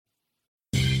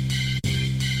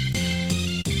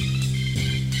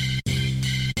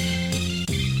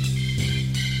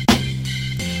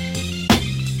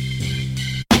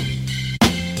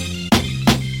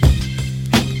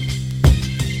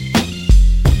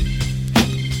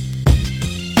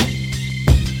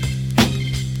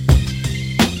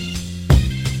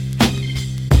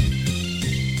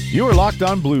You are Locked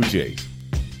On Blue Jays,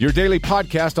 your daily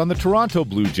podcast on the Toronto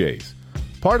Blue Jays,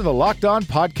 part of the Locked On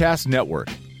Podcast Network,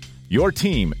 your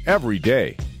team every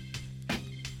day.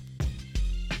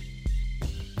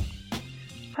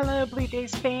 Hello, Blue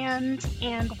Jays fans,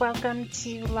 and welcome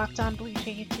to Locked On Blue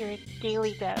Jays, your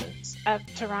daily dose of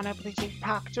Toronto Blue Jays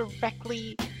talk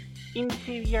directly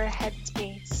into your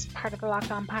headspace, part of the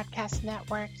Locked On Podcast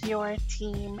Network, your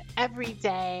team every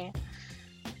day.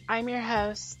 I'm your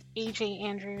host, AJ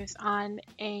Andrews, on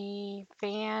a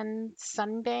Fan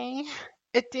Sunday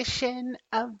edition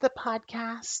of the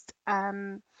podcast.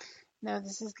 No,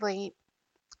 this is late.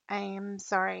 I am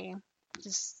sorry.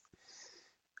 Just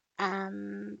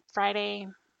Friday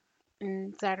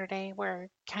and Saturday were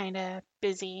kind of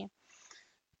busy.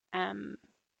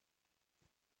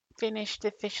 Finished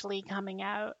officially coming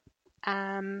out.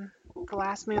 The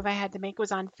last move I had to make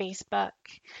was on Facebook,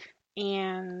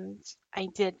 and I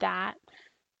did that,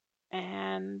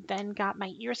 and then got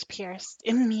my ears pierced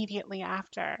immediately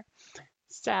after.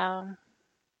 So,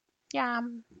 yeah,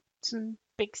 some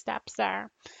big steps there.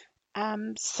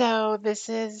 So this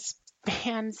is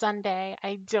Fan Sunday.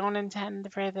 I don't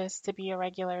intend for this to be a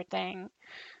regular thing,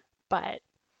 but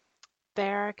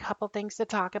there are a couple things to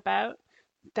talk about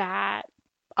that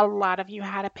a lot of you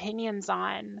had opinions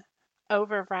on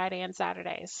over Friday and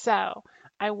Saturday. So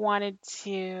I wanted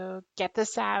to get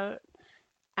this out,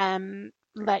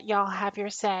 let y'all have your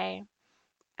say,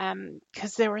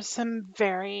 because there were some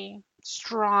very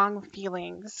strong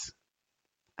feelings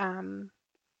put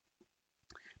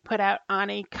out on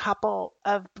a couple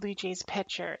of Blue Jays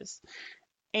pitchers.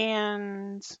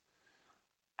 And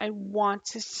I want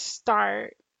to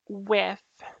start with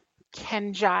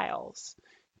Ken Giles,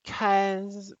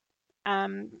 because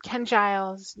Ken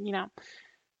Giles,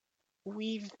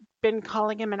 we've been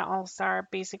calling him an all-star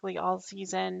basically all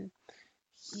season.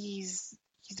 He's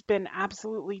been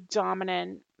absolutely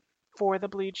dominant for the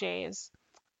Blue Jays.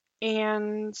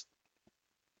 And,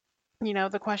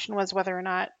 the question was whether or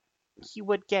not he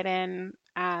would get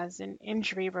as an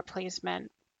injury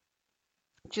replacement,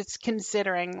 just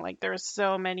considering there's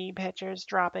so many pitchers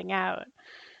dropping out.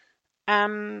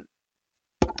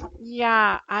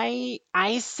 Yeah, I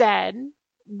said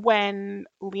when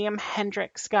Liam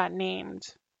Hendriks got named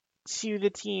to the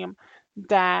team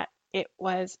that it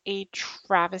was a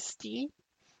travesty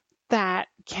that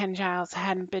Ken Giles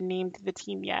hadn't been named to the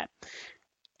team yet.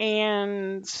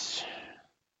 And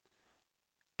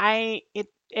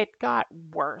it got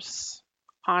worse,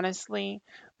 honestly,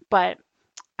 but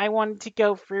I wanted to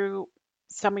go through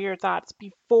some of your thoughts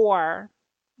before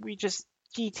we just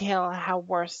detail how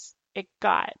worse it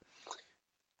got.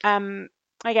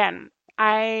 Again,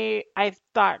 I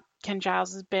thought Ken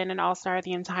Giles has been an all-star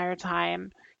the entire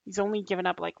time. He's only given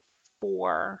up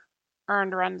 4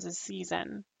 earned runs this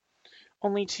season,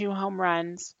 only 2 home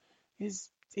runs. His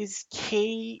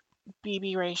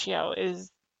KBB ratio is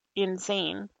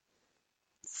insane.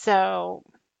 So,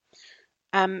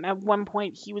 at one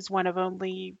point, he was one of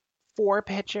only 4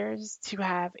 pitchers to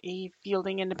have a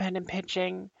fielding independent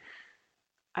pitching,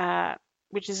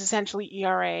 which is essentially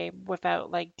ERA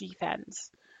without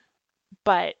defense.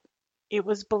 But it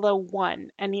was below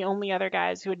 1, and the only other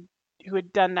guys who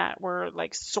had done that were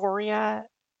Soria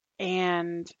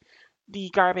and the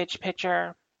garbage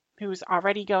pitcher who's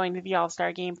already going to the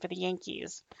All-Star game for the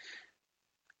Yankees.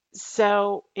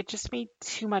 So it just made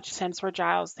too much sense for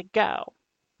Giles to go.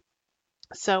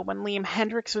 So when Liam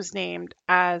Hendriks was named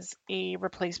as a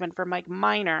replacement for Mike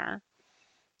Minor,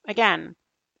 again,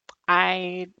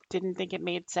 I didn't think it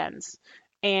made sense.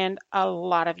 And a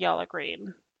lot of y'all agreed.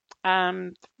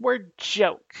 The word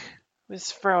joke was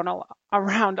thrown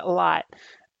around a lot.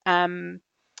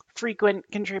 Frequent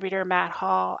contributor Matt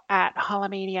Hall at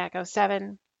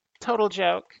Holomaniac07, total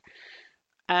joke.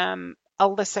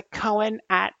 Alyssa Cohen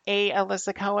at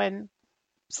Alyssa Cohen,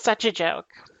 such a joke.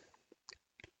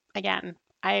 Again,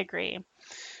 I agree.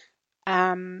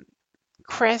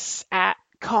 Chris at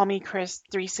Call Me Chris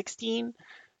 316.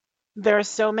 There are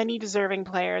so many deserving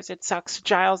players. It sucks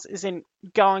Giles isn't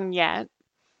going yet,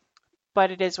 but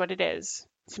it is what it is.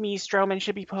 To me, Stroman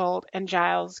should be pulled and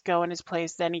Giles go in his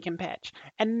place, then he can pitch.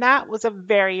 And that was a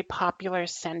very popular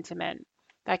sentiment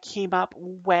that came up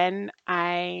when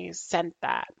I sent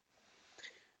that.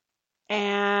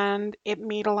 And it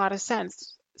made a lot of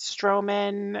sense.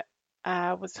 Stroman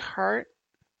was hurt.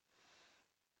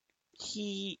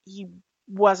 He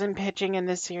wasn't pitching in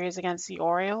this series against the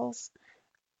Orioles.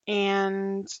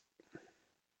 And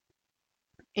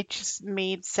it just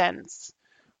made sense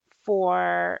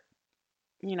for,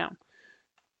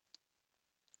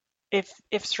 if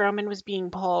Stroman was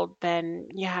being pulled, then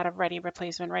you had a ready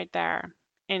replacement right there.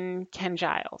 in Ken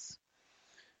Giles.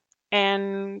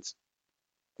 And,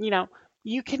 you know,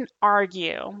 you can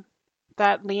argue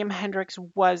that Liam Hendriks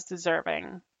was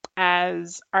deserving,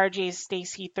 as RJ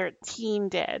Stacy 13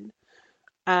 did,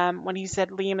 when he said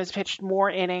Liam has pitched more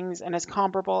innings and has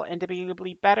comparable and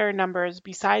debatably better numbers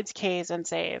besides Ks and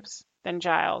saves than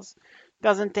Giles.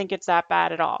 Doesn't think it's that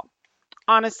bad at all.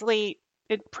 Honestly,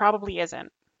 it probably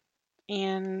isn't.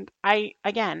 And I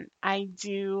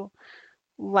do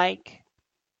like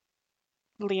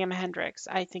Liam Hendriks.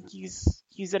 I think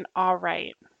he's an all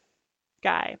right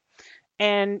guy.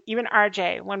 And even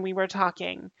RJ, when we were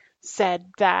talking, said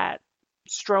that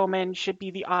Stroman should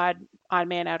be the odd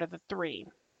man out of the three.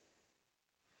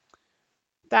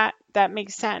 That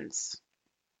makes sense.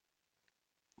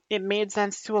 It made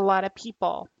sense to a lot of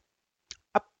people.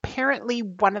 Apparently,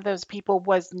 one of those people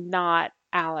was not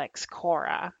Alex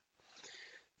Cora.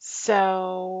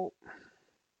 So,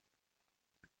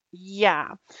 yeah,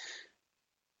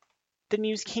 the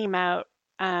news came out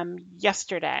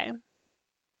yesterday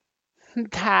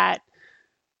that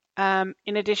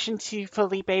in addition to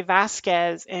Felipe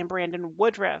Vasquez and Brandon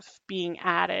Woodruff being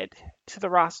added to the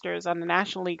rosters on the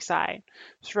National League side,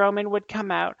 Stroman would come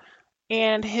out,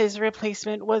 and his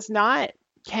replacement was not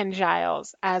Ken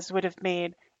Giles, as would have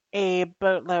made a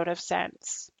boatload of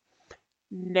sense.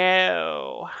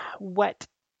 No. What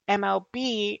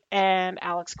MLB and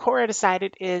Alex Cora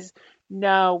decided is,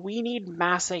 no, we need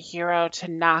Masahiro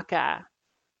Tanaka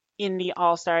in the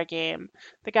All-Star game.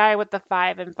 The guy with the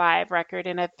 5-5 record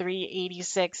and a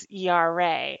 3.86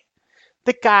 ERA.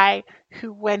 The guy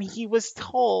who, when he was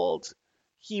told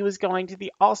he was going to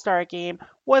the All-Star game,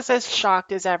 was as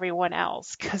shocked as everyone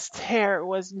else, because there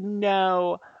was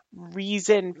no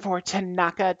reason for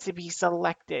Tanaka to be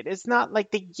selected. It's not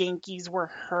like the Yankees were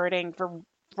hurting for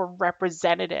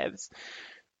representatives.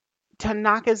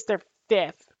 Tanaka's their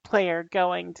fifth player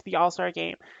going to the All-Star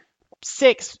game.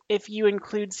 Six, if you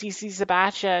include CC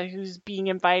Sabathia, who's being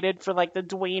invited for like the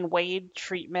Dwayne Wade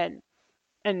treatment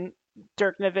and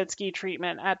Dirk Nowitzki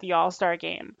treatment at the All-Star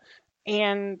game.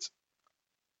 And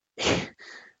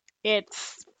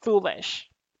it's foolish.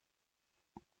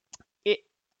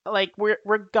 Like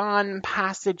we're gone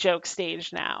past the joke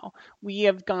stage now. We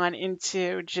have gone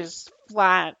into just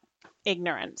flat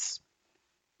ignorance.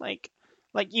 Like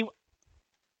you,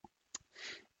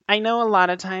 I know a lot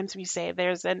of times we say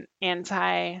there's an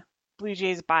anti Blue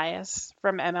Jays bias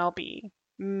from MLB,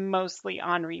 mostly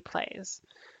on replays.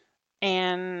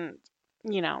 And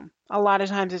a lot of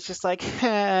times it's just like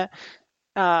we're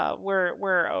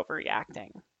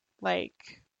overreacting. Like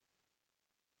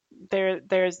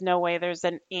there's no way there's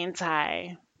an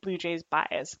anti Blue Jays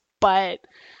bias, but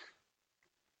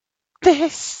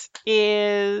this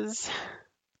is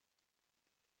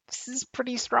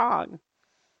pretty strong.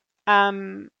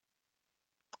 And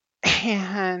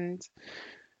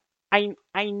I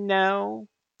know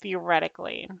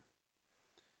theoretically,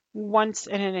 once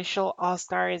an initial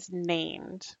All-Star is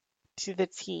named to the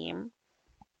team,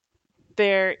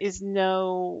 there is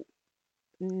no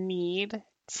need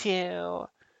to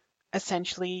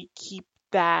essentially keep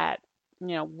that,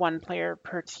 one player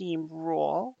per team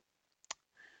rule.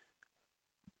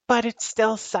 But it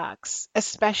still sucks,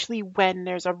 especially when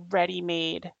there's a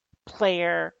ready-made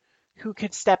player who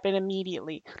could step in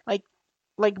immediately.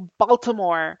 Like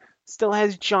Baltimore still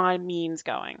has John Means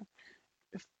going.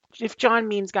 If John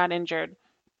Means got injured,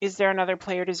 is there another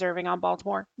player deserving on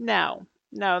Baltimore? No,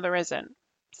 there isn't.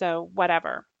 So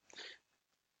whatever.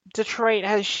 Detroit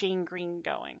has Shane Green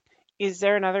going. Is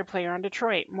there another player on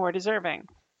Detroit more deserving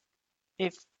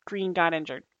if Green got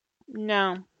injured?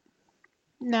 No,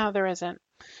 there isn't.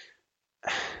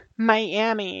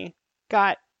 Miami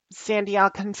got Sandy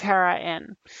Alcantara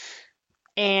in,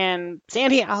 and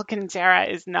Sandy Alcantara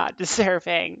is not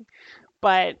deserving,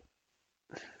 but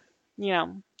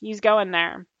he's going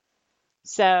there.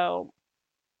 So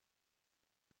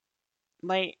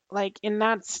like in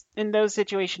those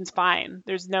situations, fine.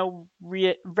 There's no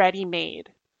ready-made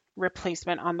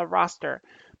replacement on the roster.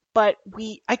 But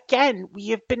we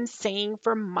have been saying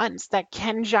for months that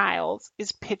Ken Giles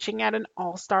is pitching at an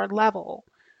all-star level.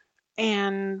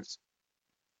 And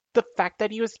the fact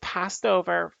that he was passed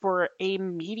over for a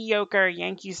mediocre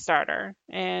Yankee starter,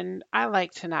 and I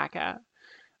like Tanaka.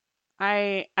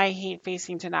 I hate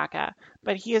facing Tanaka,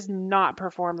 but he has not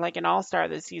performed like an all-star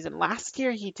this season. Last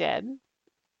year he did.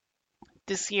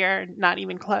 This year, not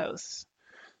even close.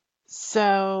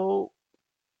 So,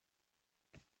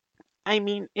 I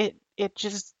mean, it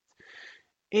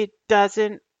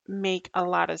doesn't make a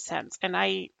lot of sense. And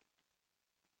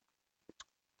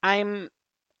I'm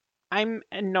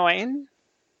annoyed.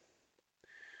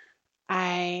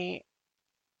 I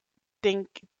think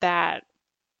that,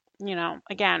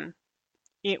 again,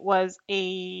 it was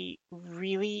a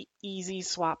really easy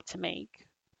swap to make,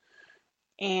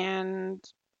 and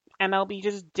MLB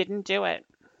just didn't do it.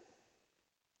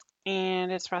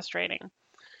 And it's frustrating.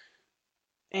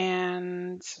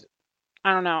 And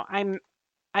I don't know.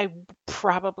 I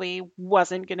probably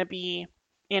wasn't going to be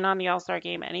in on the All-Star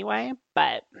game anyway,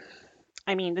 but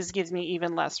I mean, this gives me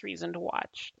even less reason to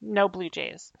watch. No Blue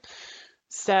Jays.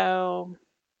 So,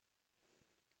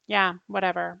 yeah,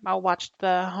 whatever. I'll watch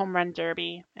the home run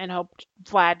derby and hope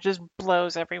Vlad just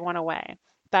blows everyone away.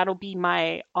 That'll be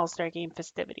my All-Star game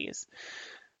festivities.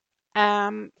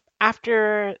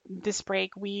 After this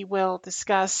break, we will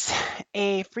discuss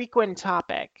a frequent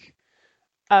topic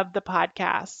of the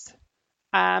podcast,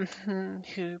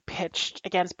 who pitched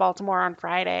against Baltimore on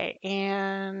Friday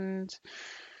and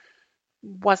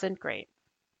wasn't great,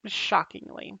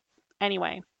 shockingly.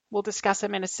 Anyway, we'll discuss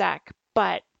him in a sec,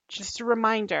 but just a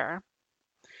reminder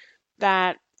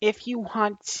that if you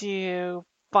want to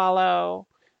follow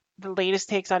the latest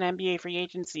takes on NBA free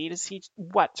agency to see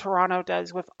what Toronto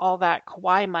does with all that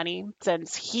Kawhi money,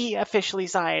 since he officially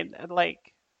signed at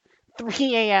like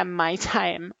 3 a.m. my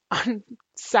time on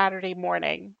Saturday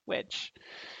morning, which,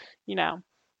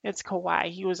 it's Kawhi.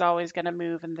 He was always going to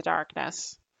move in the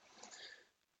darkness.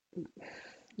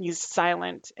 He's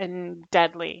silent and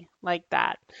deadly like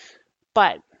that.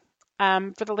 But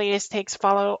for the latest takes,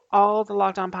 follow all the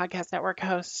Locked On Podcast Network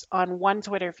hosts on one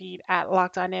Twitter feed at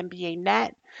Locked On NBA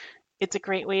Net. It's a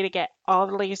great way to get all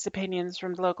the latest opinions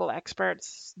from local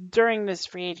experts during this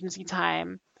free agency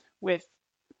time with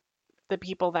the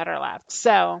people that are left.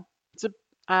 So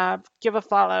give a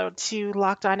follow to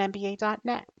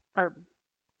LockedOnNBA.net. Or,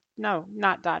 no,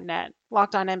 not .net.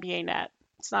 LockedOnNBA Net.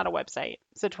 It's not a website.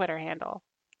 It's a Twitter handle.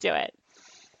 Do it.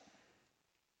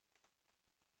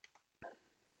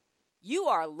 You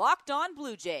are Locked On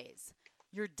Blue Jays,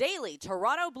 your daily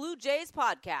Toronto Blue Jays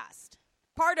podcast.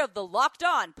 Part of the Locked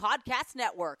On Podcast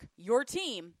Network, your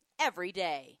team every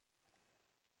day.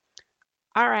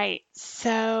 All right,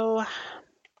 so,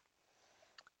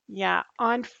 yeah,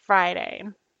 on Friday,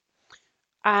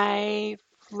 I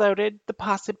floated the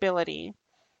possibility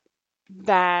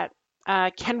that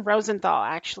Ken Rosenthal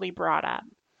actually brought up.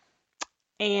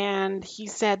 And he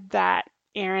said that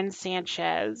Aaron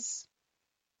Sanchez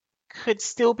could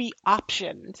still be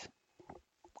optioned.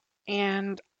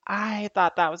 And I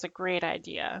thought that was a great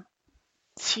idea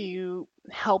to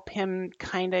help him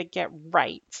kind of get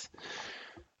right.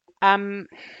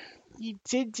 He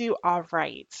did do all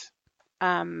right.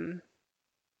 And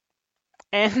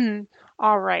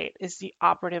all right is the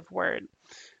operative word.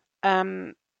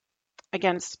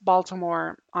 Against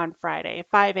Baltimore on Friday.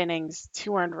 5 innings,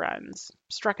 2 earned runs,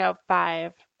 struck out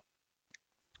 5,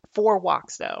 4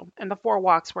 walks though, and the 4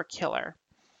 walks were killer.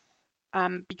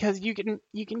 Because you can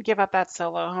give up that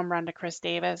solo home run to Chris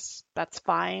Davis, that's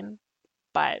fine,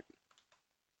 but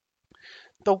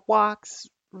the walks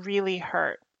really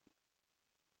hurt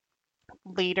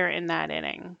later in that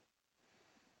inning.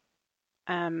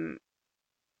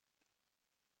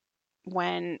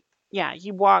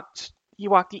 He walked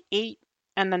the 8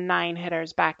 and the 9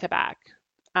 hitters back to back.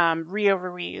 Rio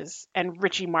Ruiz and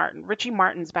Richie Martin. Richie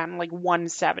Martin's batting like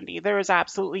 170. There is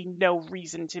absolutely no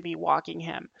reason to be walking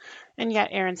him. And yet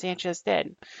Aaron Sanchez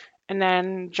did. And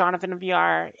then Jonathan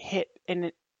Villar hit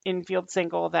an infield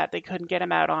single that they couldn't get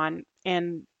him out on.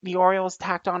 And the Orioles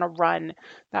tacked on a run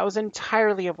that was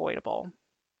entirely avoidable.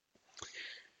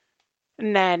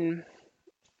 And then,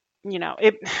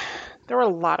 there were a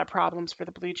lot of problems for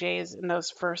the Blue Jays in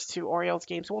those first 2 Orioles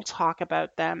games. We'll talk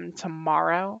about them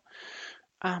tomorrow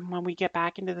when we get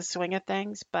back into the swing of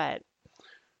things. But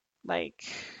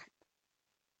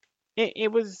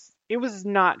it was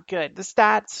not good. The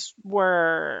stats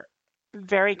were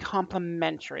very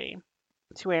complimentary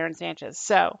to Aaron Sanchez.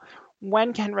 So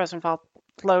when Ken Rosenthal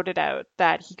floated out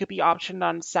that he could be optioned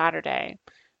on Saturday,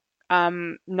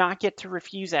 not get to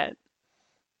refuse it,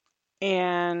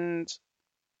 and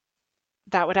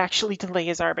that would actually delay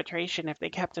his arbitration if they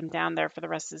kept him down there for the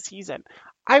rest of the season,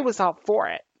 I was all for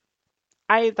it.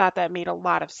 I thought that made a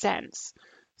lot of sense.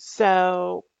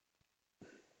 So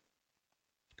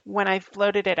when I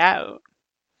floated it out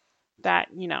that,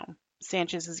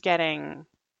 Sanchez is getting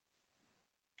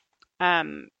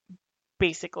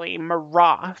basically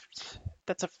maroffed,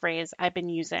 that's a phrase I've been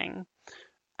using.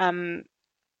 There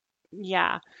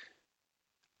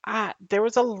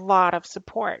was a lot of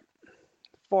support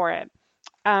for it.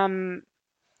 At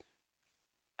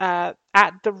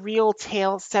the Real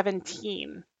Tail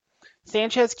 17,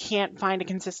 Sanchez can't find a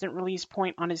consistent release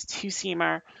point on his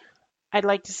 2-seamer. I'd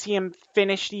like to see him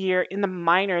finish the year in the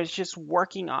minors just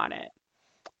working on it.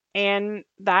 And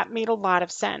that made a lot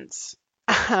of sense.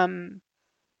 Um,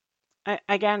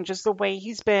 Again, just the way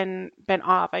he's been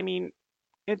off. I mean,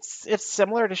 it's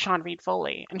similar to Sean Reed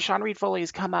Foley, and Sean Reed Foley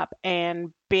has come up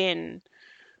and been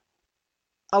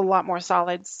a lot more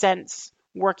solid since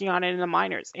working on it in the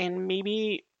minors. And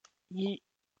maybe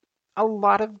a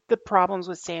lot of the problems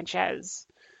with Sanchez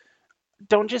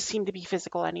don't just seem to be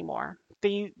physical anymore.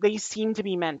 They seem to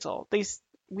be mental.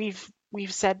 We've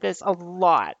said this a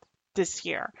lot this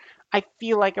year. I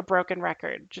feel like a broken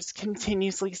record, just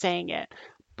continuously saying it.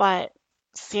 But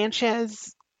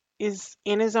Sanchez is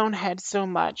in his own head so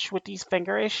much with these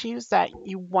finger issues that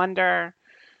you wonder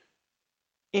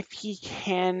if he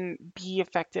can be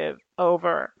effective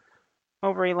over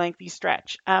a lengthy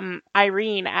stretch.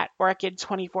 Irene at Orchid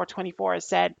 2424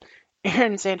 said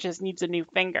Aaron Sanchez needs a new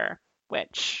finger,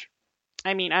 which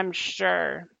I mean I'm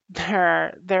sure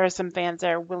there are some fans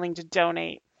that are willing to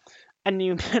donate a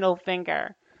new middle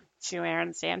finger to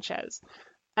Aaron Sanchez.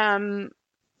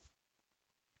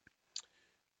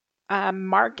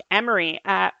 Mark Emery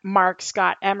at Mark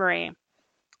Scott Emery.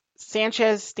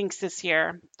 Sanchez stinks this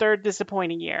year. Third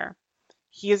disappointing year.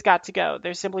 He has got to go.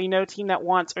 There's simply no team that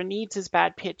wants or needs his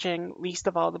bad pitching, least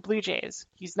of all the Blue Jays.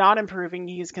 He's not improving.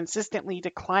 He is consistently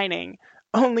declining.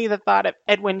 Only the thought of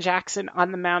Edwin Jackson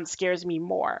on the mound scares me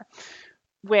more,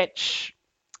 which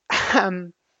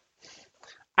I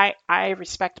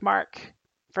respect Mark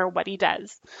for what he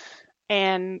does.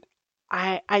 And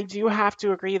I do have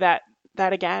to agree that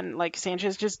again, like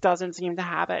Sanchez just doesn't seem to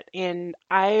have it. And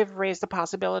I've raised the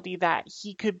possibility that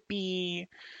he could be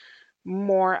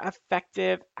more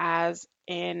effective as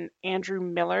an Andrew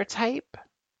Miller type.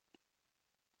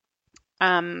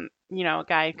 A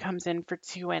guy who comes in for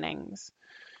 2 innings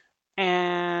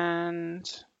and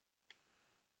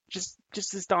just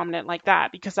is dominant like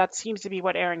that, because that seems to be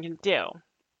what Aaron can do.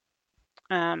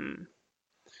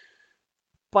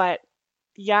 But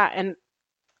yeah, and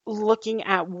looking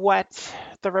at what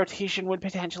the rotation would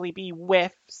potentially be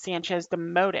with Sanchez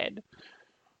demoted,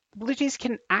 Blue Jays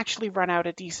can actually run out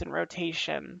a decent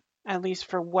rotation, at least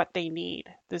for what they need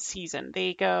this season.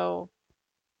 They go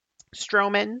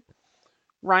Stroman,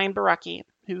 Ryan Borucki,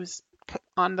 who's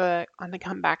on the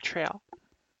comeback trail,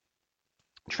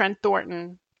 Trent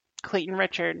Thornton, Clayton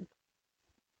Richard,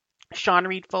 Sean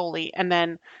Reed Foley, and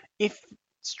then if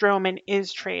Stroman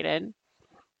is traded,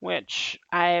 which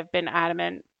I have been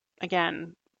adamant,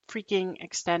 again, freaking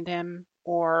extend him,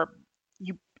 or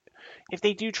if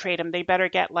they do trade him, they better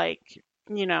get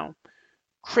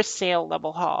Chris Sale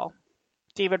level haul,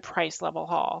 David Price level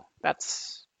haul.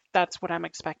 That's what I'm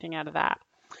expecting out of that.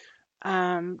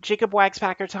 Jacob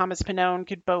Wagspacker, Thomas Pannone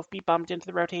could both be bumped into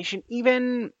the rotation.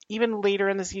 Even later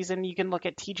in the season, you can look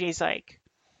at TJ Zike,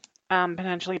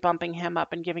 potentially bumping him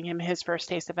up and giving him his first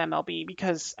taste of MLB,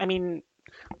 because I mean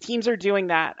teams are doing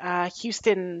that.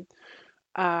 Houston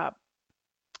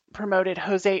promoted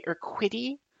Jose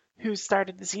Urquidy, who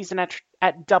started the season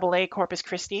at Double-A Corpus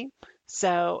Christi.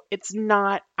 So it's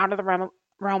not out of the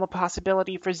realm of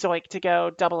possibility for Zoik to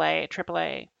go Double-A,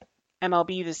 Triple-A,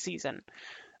 MLB this season.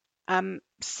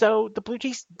 So the Blue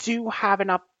Jays do have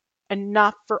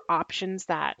enough for options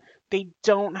that they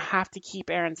don't have to keep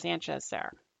Aaron Sanchez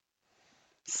there.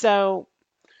 So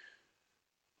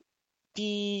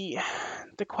the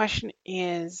question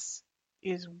is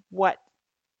what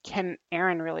can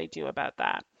Aaron really do about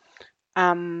that?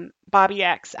 Bobby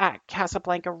X at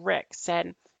Casablanca Rick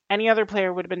said, any other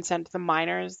player would have been sent to the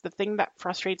minors. The thing that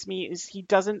frustrates me is he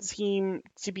doesn't seem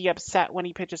to be upset when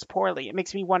he pitches poorly. It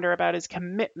makes me wonder about his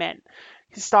commitment.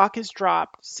 His stock has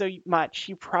dropped so much,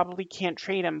 you probably can't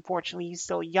trade him. Fortunately, he's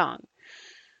still young.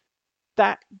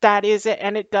 That is it,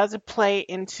 and it does play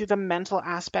into the mental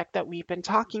aspect that we've been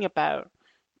talking about,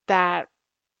 that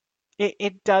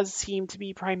it does seem to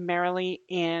be primarily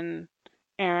in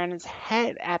Aaron's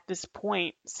head at this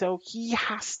point. So he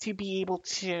has to be able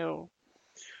to,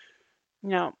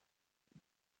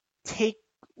 take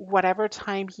whatever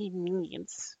time he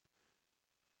needs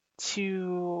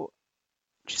to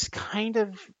just kind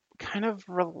of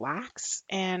relax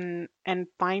and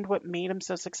find what made him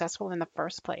so successful in the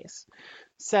first place.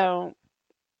 So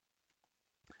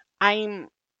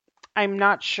I'm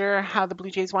not sure how the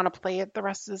Blue Jays want to play it the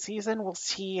rest of the season. We'll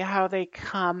see how they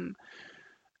come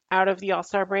out of the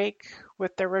All-Star break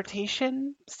with their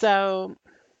rotation. So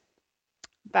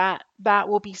that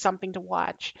will be something to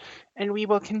watch, and we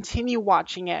will continue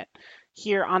watching it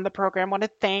here on the program. I want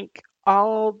to thank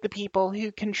all the people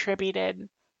who contributed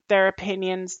their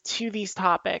opinions to these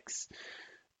topics.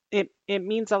 it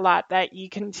means a lot that you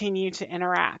continue to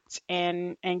interact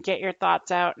and get your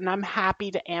thoughts out, and I'm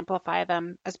happy to amplify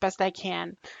them as best I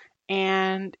can.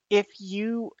 And if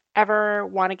you ever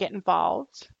want to get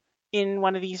involved in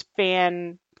one of these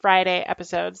Fan Friday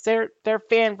episodes, they're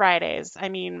Fan Fridays. I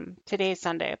mean, today's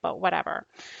Sunday, but whatever.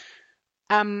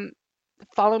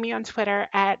 Follow me on Twitter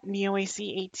at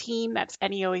NeoAC18. That's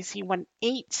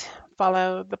NeoAC18.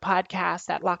 Follow the podcast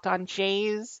at Locked On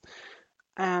Jays.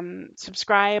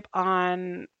 Subscribe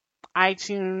on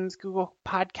iTunes, Google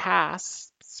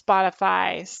Podcasts,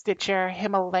 Spotify, Stitcher,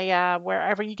 Himalaya,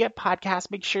 wherever you get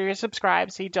podcasts. Make sure you're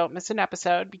subscribed so you don't miss an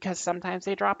episode, because sometimes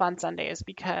they drop on Sundays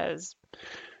because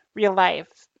real life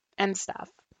and stuff.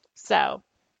 So,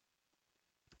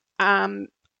 I'm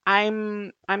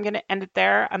going to end it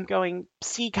there. I'm going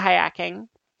sea kayaking,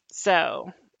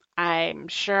 so I'm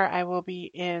sure I will be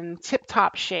in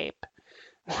tip-top shape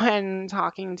when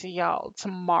talking to y'all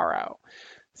tomorrow.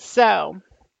 So,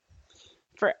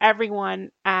 for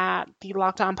everyone at the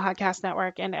Locked On Podcast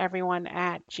Network and everyone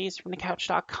at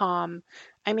jaysfromthecouch.com,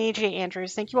 I'm AJ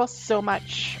Andrews. Thank you all so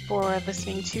much for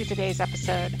listening to today's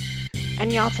episode,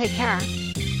 and y'all take care.